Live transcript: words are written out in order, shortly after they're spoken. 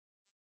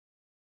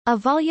A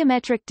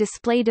volumetric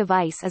display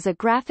device is a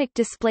graphic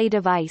display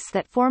device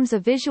that forms a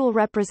visual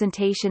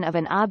representation of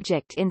an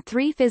object in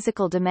three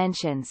physical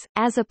dimensions,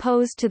 as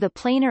opposed to the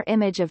planar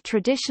image of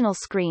traditional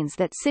screens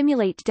that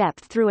simulate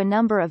depth through a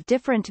number of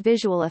different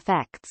visual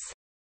effects.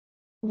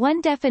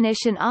 One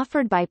definition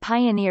offered by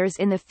pioneers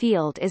in the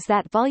field is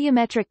that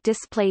volumetric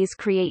displays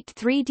create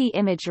 3D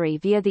imagery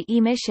via the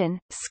emission,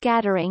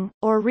 scattering,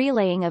 or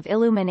relaying of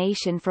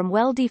illumination from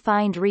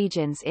well-defined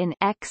regions in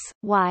X,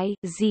 Y,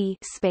 Z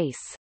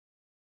space.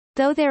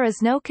 Though there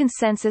is no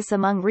consensus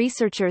among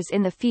researchers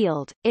in the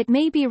field, it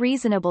may be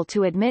reasonable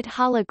to admit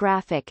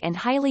holographic and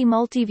highly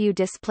multiview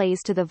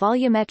displays to the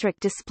volumetric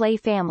display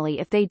family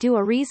if they do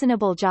a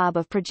reasonable job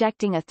of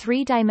projecting a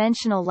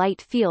three-dimensional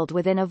light field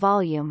within a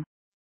volume.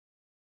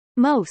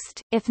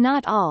 Most, if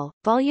not all,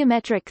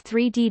 volumetric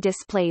 3D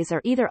displays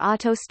are either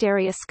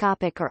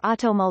autostereoscopic or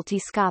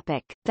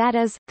automultiscopic, that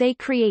is, they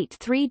create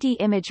 3D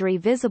imagery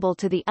visible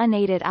to the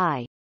unaided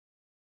eye.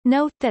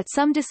 Note that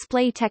some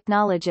display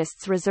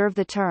technologists reserve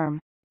the term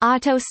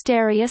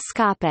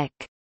autostereoscopic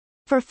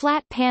for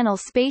flat panel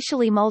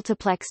spatially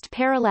multiplexed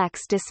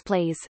parallax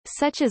displays,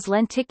 such as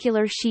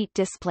lenticular sheet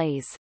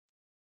displays.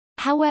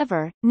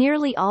 However,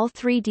 nearly all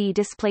 3D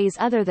displays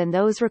other than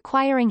those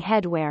requiring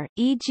headwear,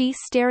 e.g.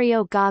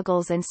 stereo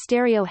goggles and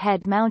stereo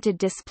head-mounted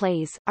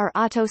displays, are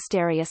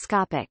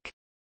autostereoscopic.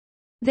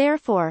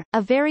 Therefore,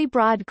 a very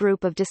broad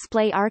group of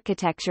display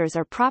architectures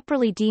are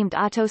properly deemed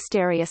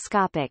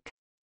autostereoscopic.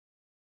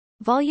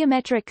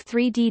 Volumetric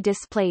 3D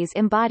displays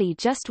embody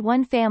just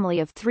one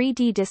family of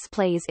 3D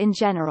displays in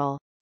general.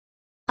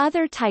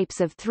 Other types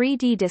of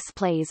 3D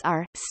displays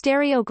are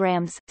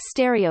stereograms,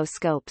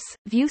 stereoscopes,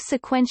 view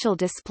sequential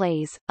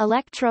displays,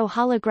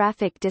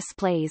 electro-holographic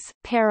displays,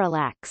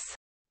 parallax,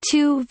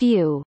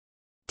 two-view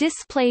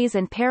displays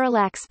and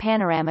parallax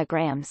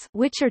panoramograms,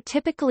 which are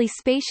typically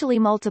spatially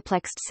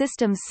multiplexed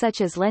systems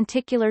such as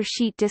lenticular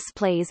sheet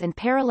displays and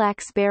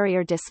parallax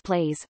barrier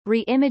displays,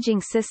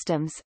 re-imaging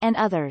systems, and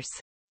others.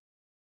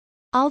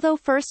 Although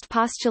first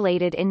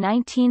postulated in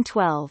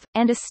 1912,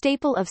 and a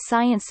staple of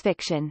science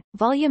fiction,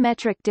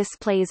 volumetric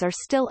displays are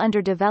still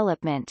under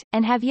development,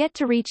 and have yet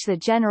to reach the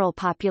general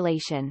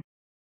population.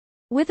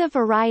 With a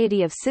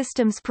variety of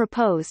systems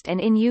proposed and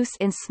in use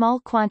in small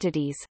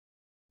quantities,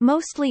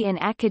 mostly in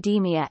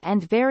academia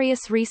and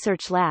various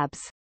research labs,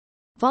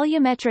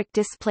 volumetric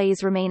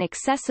displays remain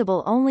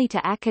accessible only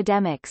to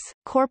academics,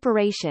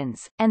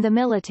 corporations, and the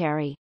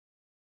military.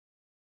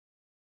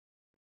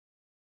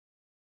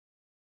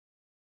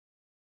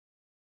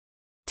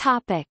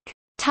 Topic.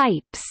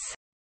 Types.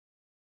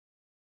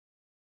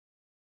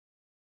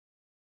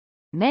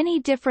 Many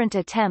different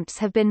attempts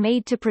have been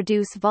made to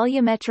produce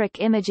volumetric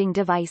imaging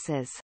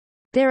devices.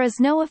 There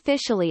is no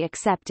officially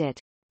accepted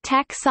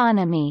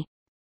taxonomy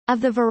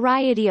of the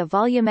variety of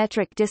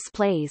volumetric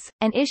displays,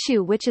 an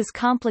issue which is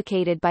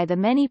complicated by the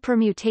many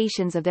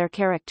permutations of their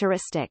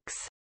characteristics.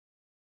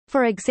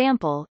 For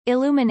example,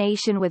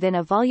 illumination within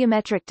a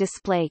volumetric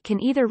display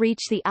can either reach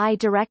the eye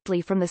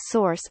directly from the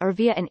source or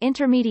via an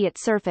intermediate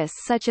surface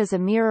such as a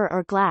mirror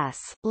or glass.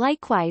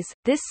 Likewise,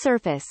 this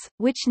surface,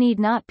 which need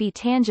not be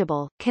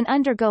tangible, can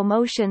undergo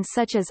motion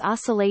such as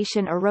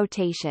oscillation or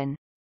rotation.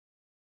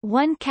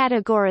 One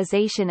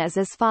categorization is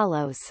as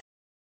follows.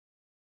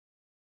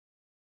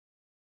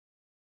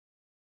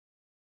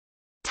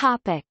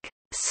 Topic: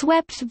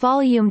 Swept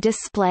volume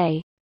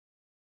display.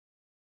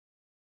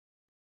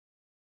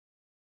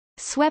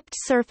 Swept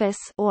surface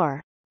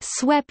or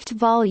swept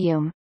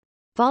volume.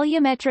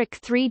 Volumetric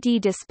 3D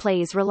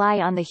displays rely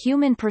on the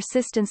human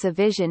persistence of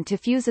vision to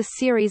fuse a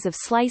series of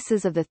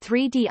slices of the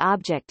 3D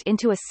object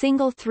into a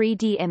single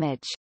 3D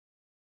image.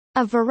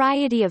 A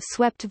variety of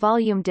swept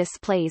volume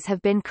displays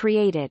have been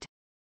created.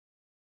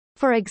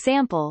 For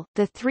example,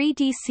 the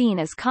 3D scene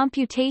is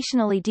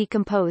computationally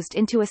decomposed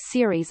into a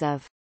series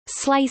of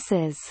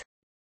slices,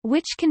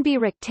 which can be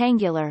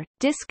rectangular,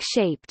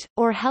 disc-shaped,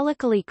 or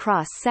helically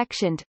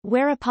cross-sectioned,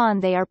 whereupon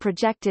they are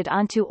projected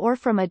onto or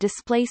from a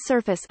display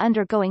surface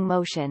undergoing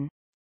motion.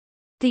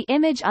 The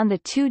image on the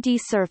 2D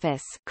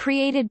surface,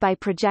 created by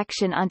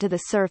projection onto the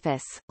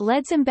surface,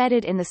 LEDs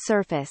embedded in the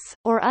surface,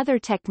 or other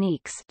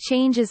techniques,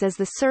 changes as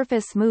the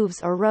surface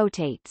moves or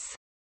rotates.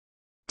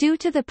 Due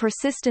to the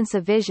persistence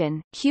of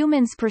vision,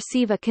 humans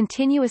perceive a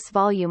continuous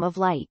volume of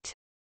light.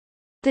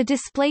 The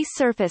display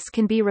surface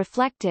can be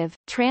reflective,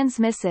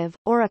 transmissive,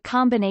 or a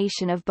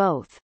combination of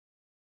both.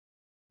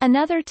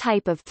 Another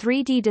type of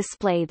 3D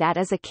display that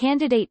is a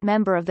candidate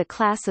member of the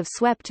class of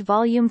swept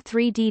volume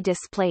 3D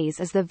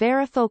displays is the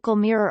varifocal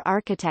mirror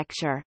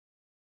architecture.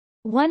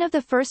 One of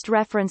the first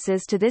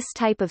references to this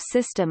type of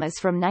system is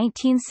from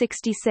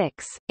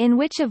 1966, in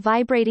which a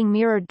vibrating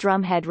mirrored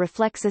drumhead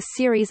reflects a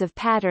series of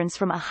patterns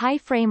from a high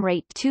frame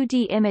rate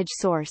 2D image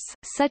source,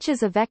 such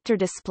as a vector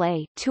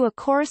display, to a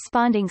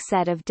corresponding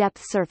set of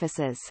depth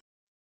surfaces.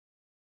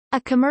 A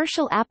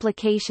commercial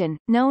application,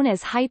 known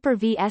as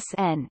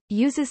Hyper-VSN,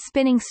 uses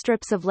spinning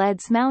strips of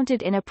LEDs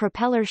mounted in a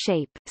propeller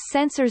shape.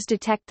 Sensors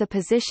detect the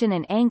position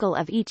and angle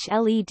of each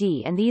LED,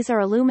 and these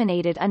are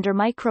illuminated under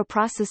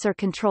microprocessor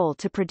control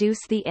to produce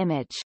the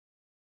image.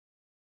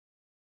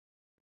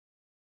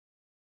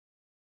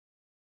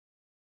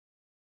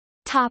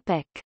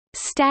 Topic: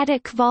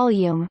 Static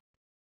volume.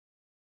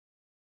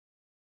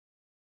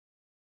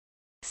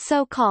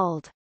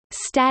 So-called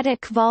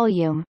static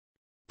volume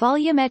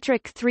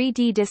volumetric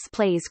 3D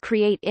displays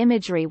create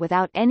imagery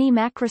without any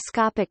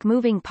macroscopic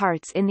moving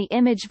parts in the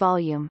image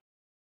volume.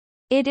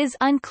 It is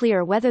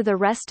unclear whether the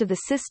rest of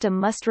the system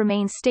must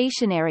remain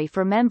stationary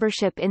for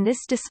membership in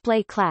this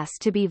display class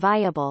to be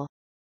viable.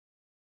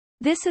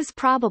 This is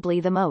probably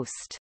the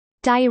most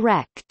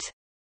direct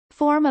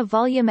form of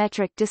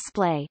volumetric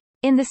display.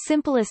 In the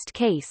simplest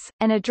case,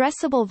 an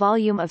addressable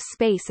volume of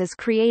space is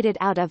created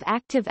out of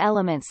active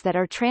elements that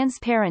are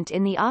transparent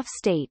in the off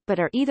state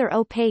but are either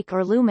opaque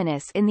or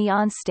luminous in the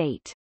on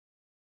state.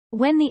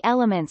 When the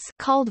elements,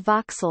 called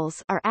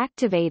voxels, are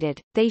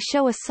activated, they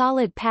show a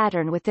solid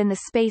pattern within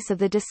the space of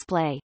the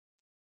display.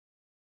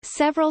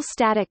 Several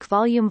static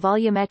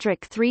volumetric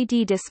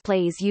 3D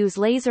displays use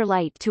laser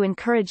light to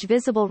encourage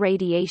visible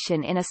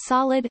radiation in a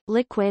solid,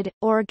 liquid,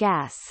 or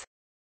gas.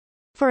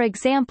 For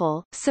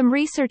example, some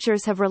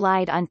researchers have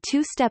relied on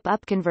two-step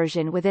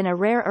upconversion within a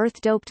rare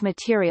earth-doped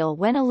material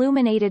when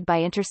illuminated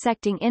by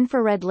intersecting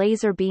infrared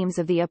laser beams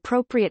of the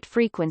appropriate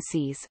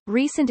frequencies.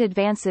 Recent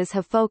advances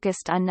have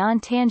focused on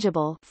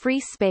non-tangible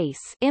free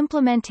space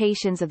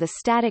implementations of the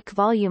static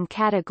volume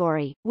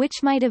category,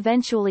 which might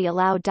eventually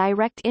allow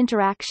direct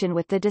interaction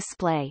with the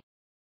display.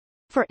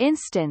 For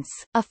instance,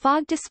 a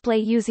fog display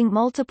using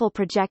multiple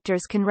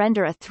projectors can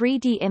render a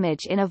 3D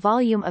image in a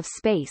volume of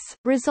space,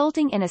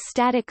 resulting in a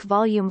static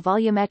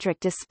volumetric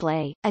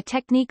display. A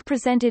technique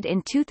presented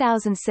in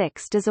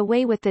 2006 does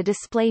away with the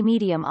display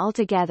medium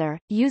altogether,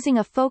 using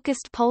a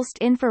focused pulsed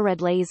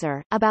infrared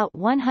laser, about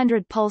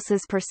 100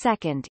 pulses per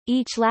second,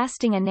 each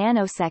lasting a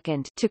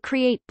nanosecond, to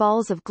create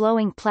balls of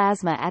glowing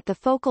plasma at the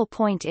focal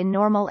point in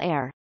normal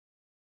air.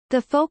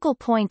 The focal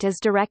point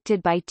is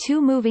directed by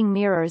two moving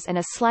mirrors and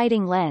a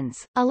sliding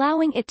lens,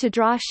 allowing it to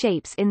draw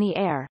shapes in the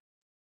air.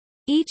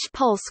 Each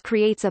pulse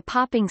creates a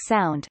popping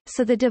sound,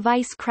 so the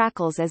device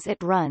crackles as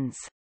it runs.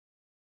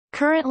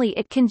 Currently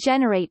it can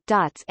generate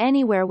dots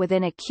anywhere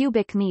within a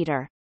cubic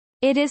meter.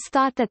 It is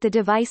thought that the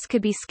device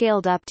could be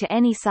scaled up to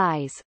any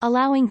size,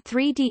 allowing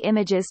 3D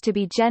images to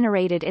be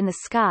generated in the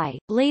sky.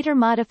 Later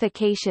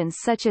modifications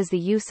such as the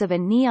use of a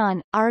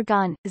neon,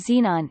 argon,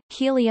 xenon,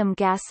 helium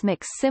gas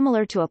mix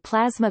similar to a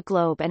plasma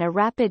globe and a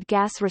rapid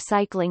gas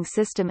recycling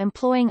system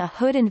employing a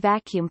hood and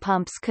vacuum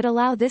pumps could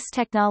allow this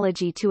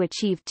technology to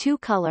achieve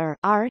two-color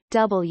R,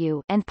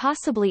 W, and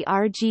possibly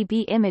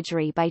RGB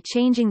imagery by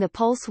changing the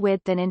pulse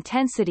width and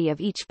intensity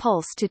of each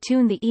pulse to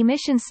tune the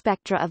emission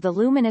spectra of the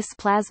luminous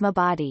plasma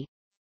body.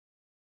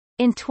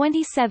 In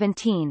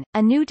 2017,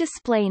 a new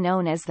display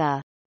known as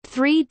the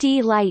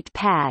 3D Light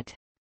Pad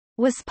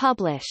was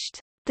published.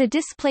 The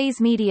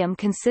display's medium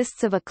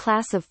consists of a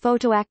class of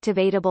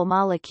photoactivatable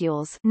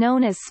molecules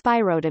known as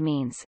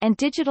spirotamines and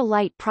digital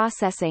light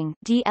processing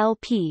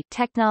 (DLP)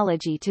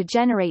 technology to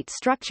generate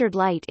structured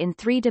light in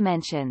 3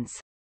 dimensions.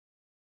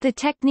 The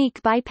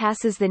technique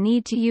bypasses the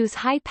need to use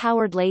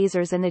high-powered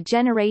lasers and the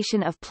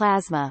generation of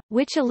plasma,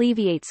 which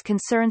alleviates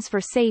concerns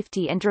for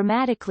safety and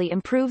dramatically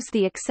improves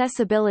the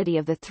accessibility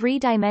of the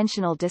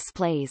 3-dimensional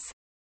displays.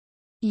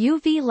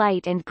 UV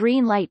light and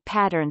green light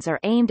patterns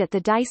are aimed at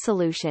the dye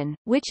solution,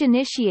 which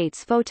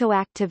initiates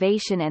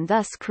photoactivation and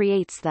thus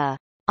creates the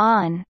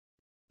on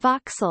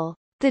voxel.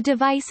 The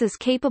device is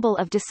capable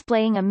of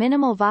displaying a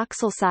minimal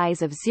voxel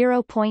size of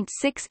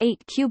 0.68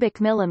 cubic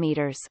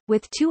millimeters,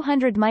 with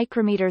 200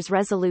 micrometers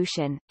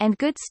resolution, and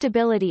good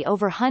stability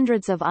over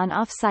hundreds of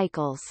on-off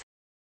cycles.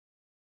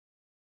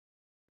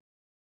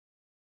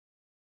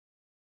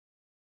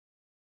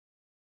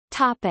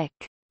 Topic: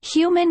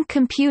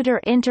 Human-computer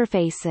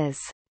interfaces.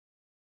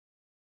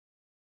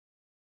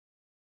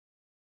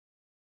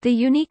 The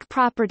unique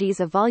properties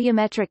of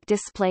volumetric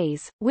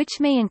displays, which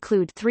may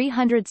include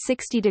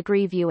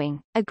 360-degree viewing,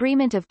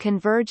 agreement of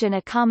converge and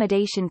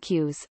accommodation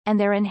cues, and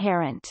their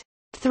inherent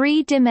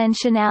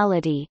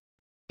three-dimensionality,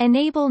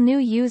 enable new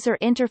user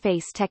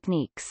interface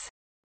techniques.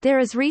 There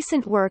is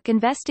recent work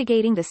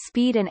investigating the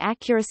speed and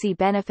accuracy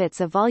benefits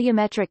of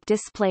volumetric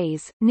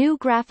displays, new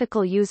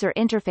graphical user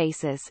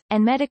interfaces,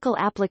 and medical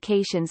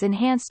applications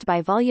enhanced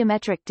by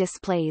volumetric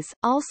displays.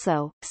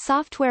 Also,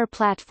 software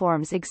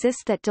platforms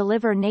exist that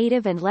deliver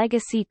native and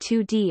legacy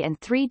 2D and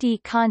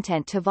 3D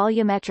content to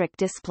volumetric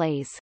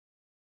displays.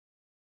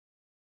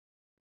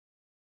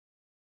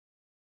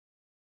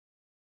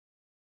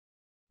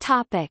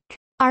 Topic: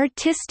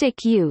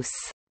 Artistic use.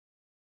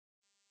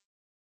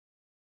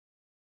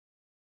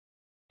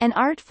 An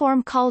art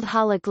form called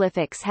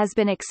hologlyphics has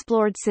been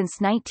explored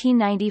since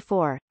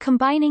 1994,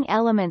 combining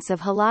elements of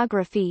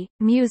holography,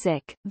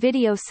 music,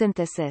 video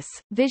synthesis,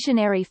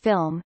 visionary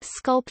film,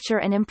 sculpture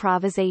and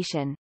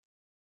improvisation.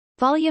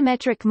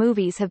 Volumetric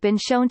movies have been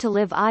shown to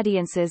live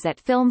audiences at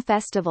film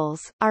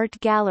festivals, art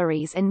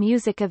galleries and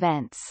music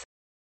events.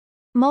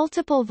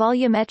 Multiple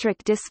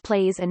volumetric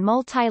displays and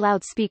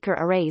multi-loudspeaker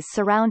arrays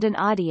surround an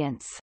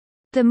audience.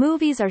 The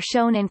movies are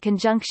shown in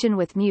conjunction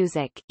with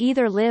music,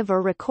 either live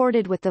or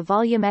recorded with the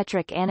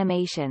volumetric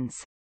animations.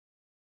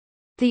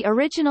 The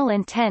original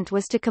intent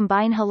was to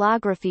combine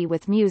holography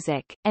with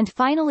music, and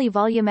finally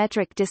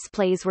volumetric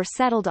displays were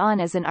settled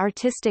on as an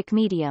artistic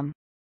medium.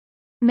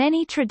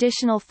 Many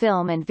traditional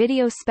film and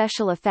video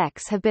special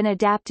effects have been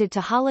adapted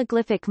to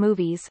hologlyphic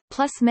movies,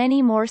 plus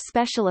many more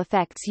special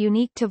effects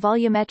unique to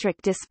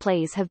volumetric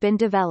displays have been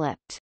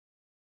developed.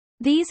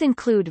 These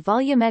include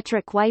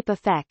volumetric wipe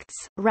effects,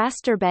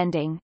 raster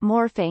bending,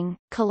 morphing,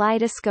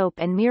 kaleidoscope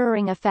and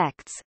mirroring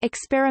effects,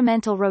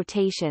 experimental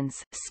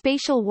rotations,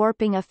 spatial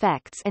warping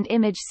effects and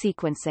image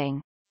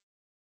sequencing.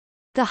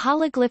 The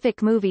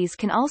hologlyphic movies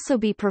can also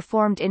be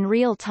performed in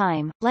real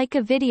time, like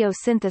a video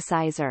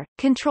synthesizer,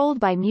 controlled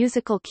by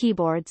musical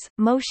keyboards,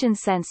 motion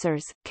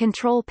sensors,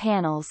 control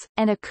panels,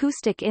 and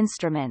acoustic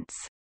instruments.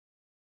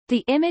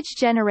 The image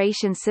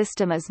generation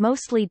system is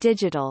mostly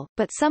digital,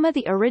 but some of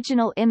the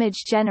original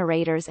image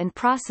generators and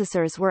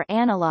processors were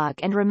analog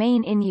and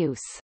remain in use.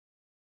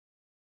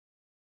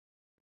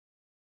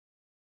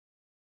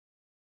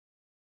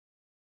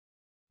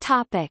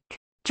 Topic: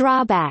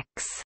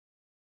 Drawbacks.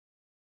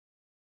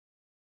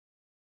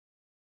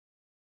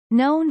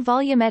 Known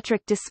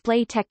volumetric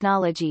display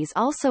technologies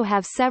also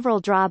have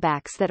several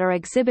drawbacks that are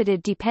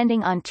exhibited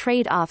depending on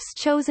trade-offs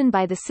chosen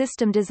by the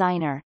system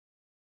designer.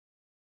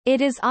 It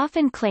is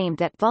often claimed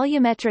that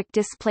volumetric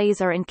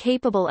displays are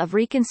incapable of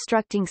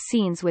reconstructing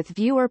scenes with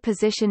viewer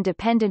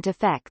position-dependent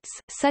effects,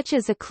 such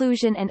as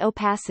occlusion and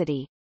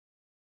opacity.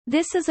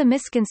 This is a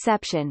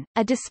misconception.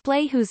 A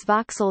display whose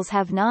voxels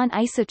have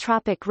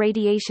non-isotropic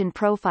radiation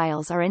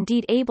profiles are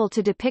indeed able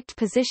to depict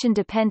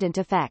position-dependent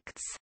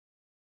effects.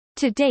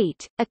 To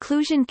date,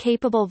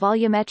 occlusion-capable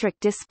volumetric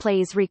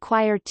displays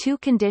require two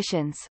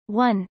conditions: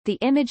 1, the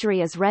imagery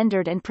is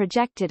rendered and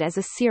projected as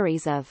a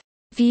series of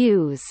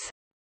views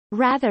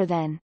rather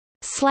than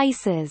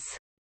slices,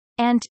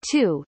 and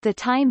 2, the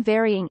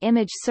time-varying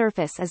image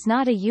surface is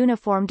not a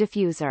uniform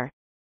diffuser.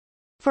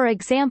 For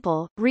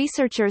example,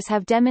 researchers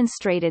have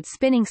demonstrated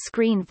spinning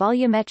screen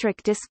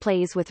volumetric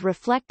displays with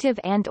reflective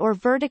and/or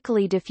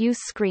vertically diffuse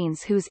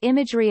screens whose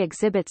imagery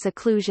exhibits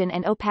occlusion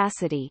and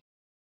opacity.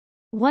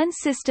 One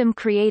system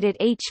created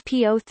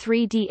HPO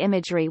 3D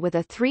imagery with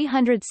a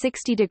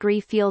 360-degree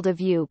field of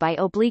view by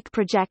oblique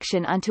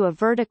projection onto a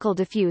vertical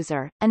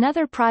diffuser,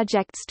 another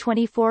projects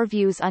 24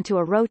 views onto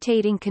a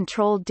rotating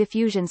controlled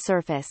diffusion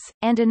surface,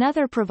 and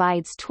another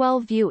provides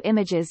 12 view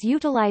images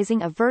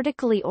utilizing a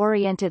vertically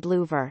oriented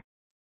louver.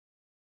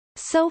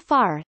 So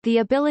far, the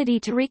ability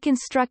to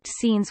reconstruct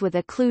scenes with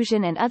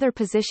occlusion and other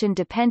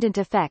position-dependent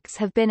effects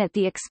have been at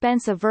the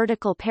expense of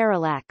vertical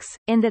parallax,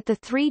 in that the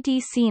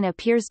 3D scene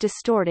appears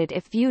distorted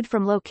if viewed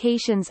from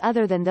locations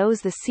other than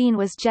those the scene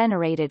was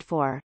generated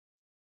for.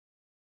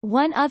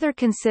 One other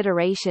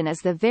consideration is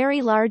the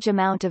very large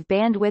amount of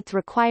bandwidth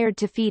required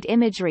to feed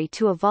imagery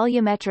to a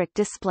volumetric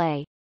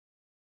display.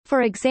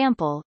 For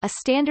example, a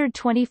standard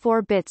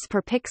 24 bits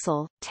per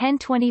pixel,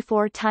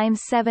 1024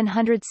 x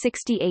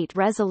 768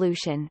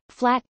 resolution,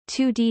 flat,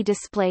 2D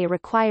display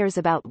requires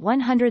about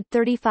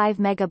 135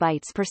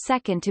 megabytes per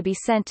second to be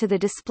sent to the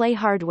display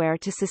hardware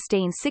to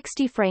sustain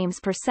 60 frames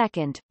per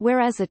second,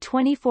 whereas a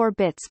 24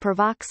 bits per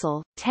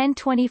voxel,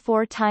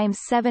 1024 x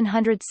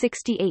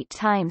 768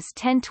 x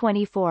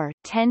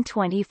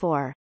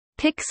 1024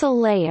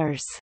 pixel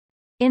layers.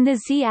 In the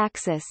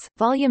z-axis,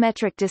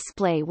 volumetric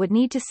display would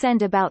need to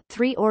send about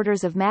 3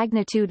 orders of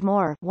magnitude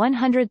more,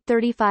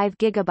 135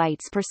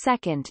 gigabytes per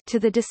second, to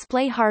the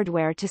display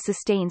hardware to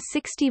sustain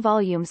 60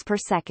 volumes per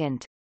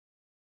second.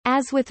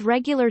 As with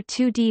regular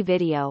 2D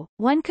video,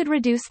 one could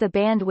reduce the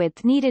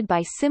bandwidth needed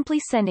by simply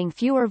sending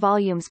fewer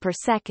volumes per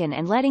second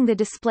and letting the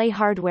display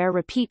hardware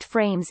repeat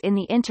frames in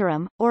the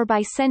interim, or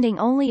by sending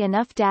only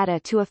enough data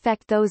to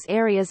affect those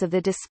areas of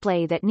the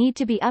display that need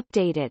to be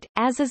updated,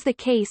 as is the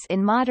case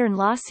in modern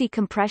lossy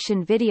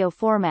compression video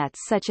formats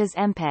such as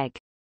MPEG.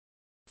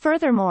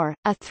 Furthermore,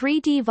 a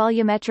 3D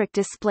volumetric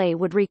display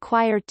would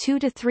require 2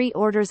 to 3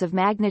 orders of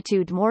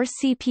magnitude more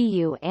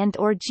CPU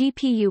and/or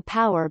GPU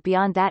power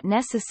beyond that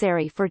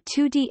necessary for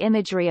 2D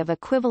imagery of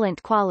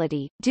equivalent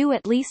quality, due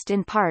at least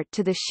in part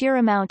to the sheer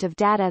amount of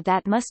data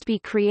that must be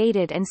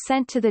created and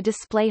sent to the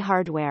display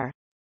hardware.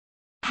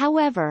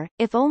 However,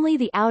 if only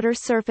the outer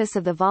surface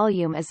of the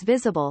volume is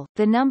visible,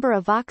 the number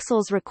of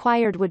voxels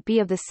required would be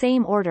of the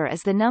same order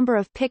as the number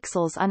of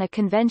pixels on a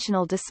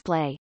conventional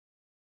display.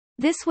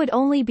 This would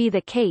only be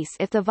the case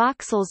if the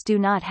voxels do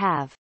not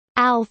have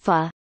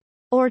alpha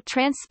or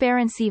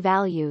transparency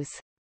values.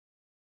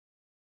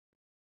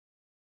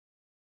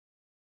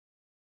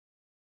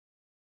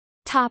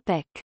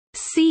 Topic.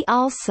 See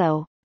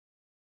also: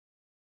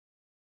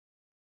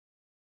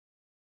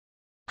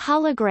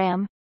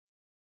 hologram,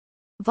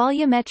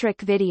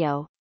 volumetric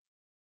video,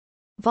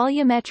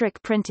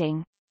 volumetric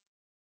printing,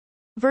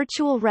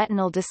 virtual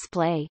retinal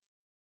display,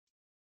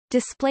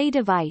 display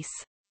device,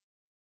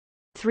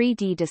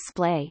 3D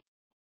display,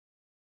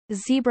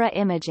 zebra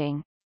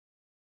imaging.